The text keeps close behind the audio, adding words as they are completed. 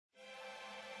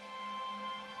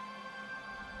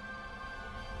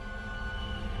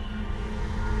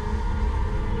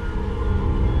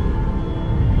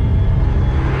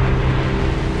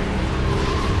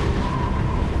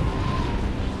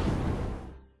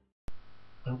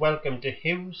welcome to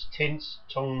Hues Tints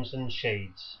Tones and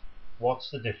Shades. What's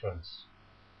the difference?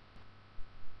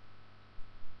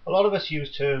 A lot of us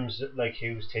use terms like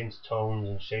hues, tints, tones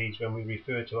and shades when we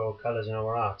refer to our colours in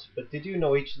our art, but did you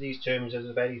know each of these terms has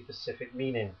a very specific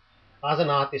meaning? As an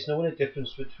artist, knowing the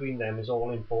difference between them is all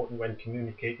important when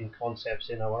communicating concepts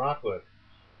in our artwork.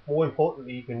 More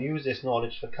importantly, you can use this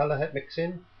knowledge for colour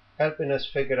mixing, helping us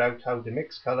figure out how to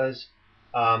mix colours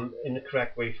in the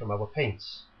correct way from our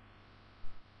paints.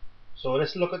 So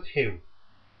let's look at hue.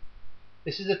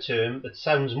 This is a term that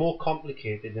sounds more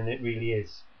complicated than it really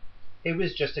is. Hue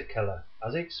is just a colour,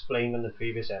 as I explained in the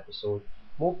previous episode.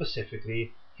 More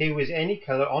specifically, hue is any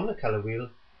colour on the colour wheel,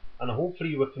 and hopefully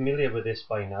you are familiar with this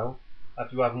by now.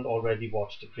 If you haven't already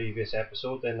watched the previous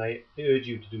episode, then I urge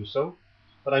you to do so.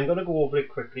 But I'm going to go over it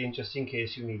quickly, and just in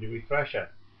case you need a refresher.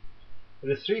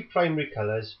 There are three primary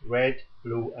colours: red,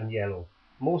 blue and yellow.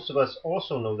 Most of us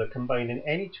also know that combining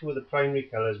any two of the primary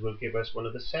colours will give us one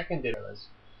of the secondary colours.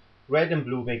 Red and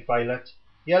blue make violet,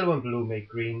 yellow and blue make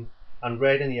green, and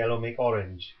red and yellow make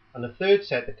orange. And the third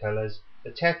set of colours,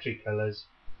 the tertiary colours,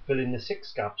 fill in the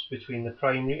 6 gaps between the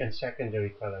primary and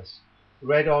secondary colours.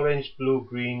 Red, orange, blue,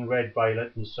 green, red,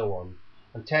 violet and so on.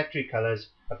 And tertiary colours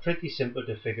are pretty simple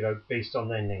to figure out based on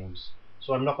their names,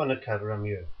 so I'm not going to cover them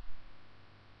here.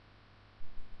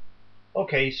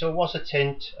 Okay, so what's a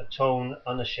tint, a tone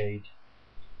and a shade?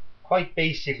 Quite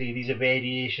basically, these are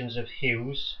variations of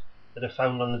hues that are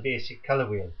found on the basic colour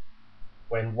wheel,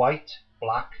 when white,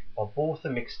 black or both are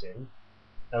mixed in.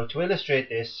 Now to illustrate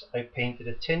this, I've painted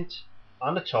a tint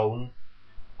and a tone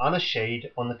and a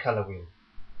shade on the colour wheel.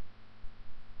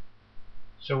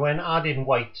 So when adding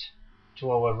white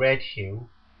to our red hue,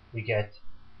 we get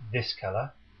this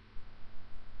colour.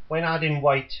 When adding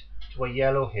white to a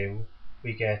yellow hue,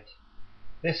 we get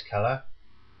this colour,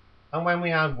 and when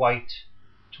we add white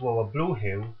to our blue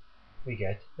hue, we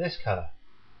get this colour.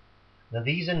 Now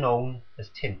these are known as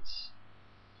tints.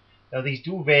 Now these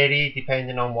do vary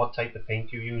depending on what type of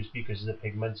paint you use because of the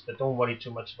pigments, but don't worry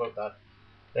too much about that.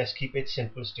 Let's keep it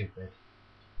simple, stupid.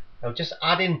 Now just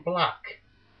adding black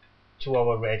to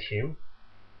our red hue,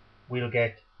 we'll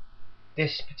get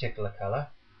this particular colour,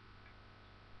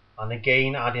 and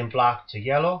again adding black to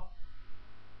yellow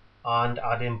and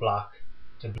adding black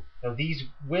to blue. Now these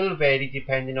will vary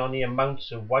depending on the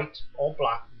amounts of white or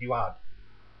black you add.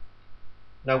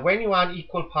 Now when you add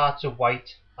equal parts of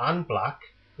white and black,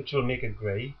 which will make a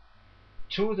grey,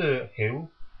 to the hue,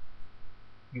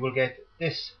 you will get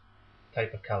this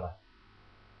type of colour.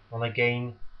 And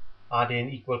again add in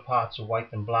equal parts of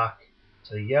white and black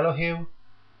to the yellow hue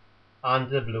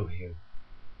and the blue hue.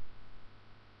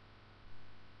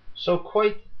 So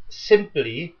quite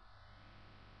simply,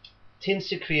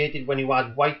 tints are created when you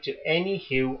add white to any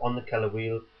hue on the colour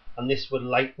wheel, and this will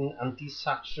lighten and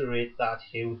desaturate that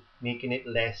hue, making it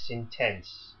less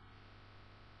intense.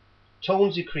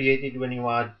 Tones are created when you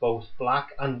add both black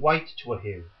and white to a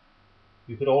hue.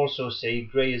 You could also say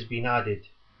grey has been added.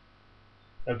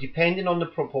 Now depending on the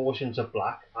proportions of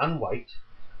black and white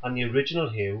and the original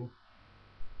hue,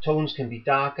 tones can be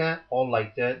darker or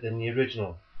lighter than the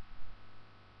original,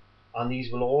 and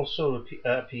these will also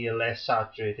appear less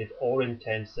saturated or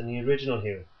intense than the original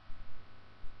hue.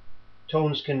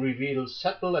 Tones can reveal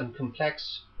subtle and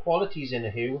complex qualities in a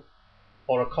hue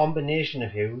or a combination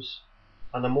of hues,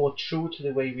 and are more true to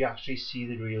the way we actually see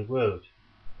the real world,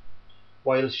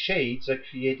 while shades are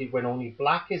created when only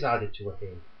black is added to a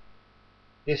hue.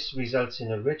 This results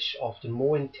in a rich, often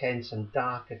more intense and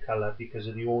darker colour because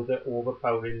of the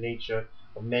overpowering nature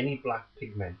of many black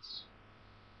pigments.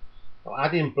 Now,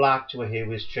 adding black to a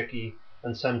hue is tricky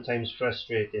and sometimes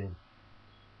frustrating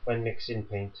when mixing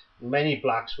paint. Many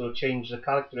blacks will change the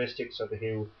characteristics of a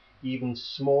hue even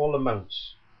small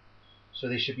amounts, so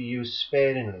they should be used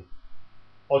sparingly.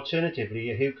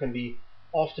 Alternatively, a hue can be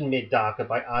often made darker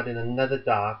by adding another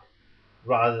dark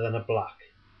rather than a black.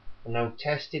 And now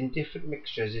testing different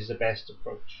mixtures is the best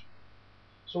approach.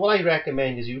 So what I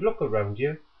recommend is you look around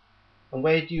you, and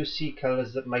where do you see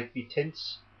colours that might be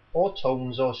tints or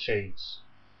tones or shades,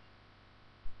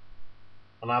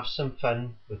 and have some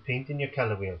fun with painting your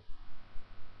colour wheel.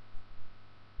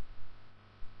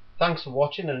 Thanks for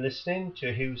watching and listening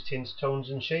to Hues Tints Tones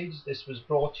and Shades. This was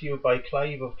brought to you by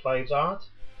Clive of Clive's Art.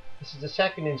 This is the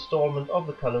second instalment of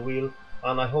the colour wheel,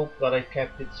 and I hope that I've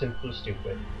kept it simple,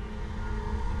 stupid.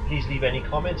 Please leave any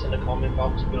comments in the comment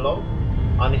box below,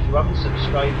 and if you haven't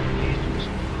subscribed, please do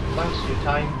so. Thanks for your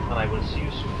time, and I will see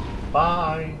you soon.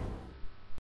 Bye!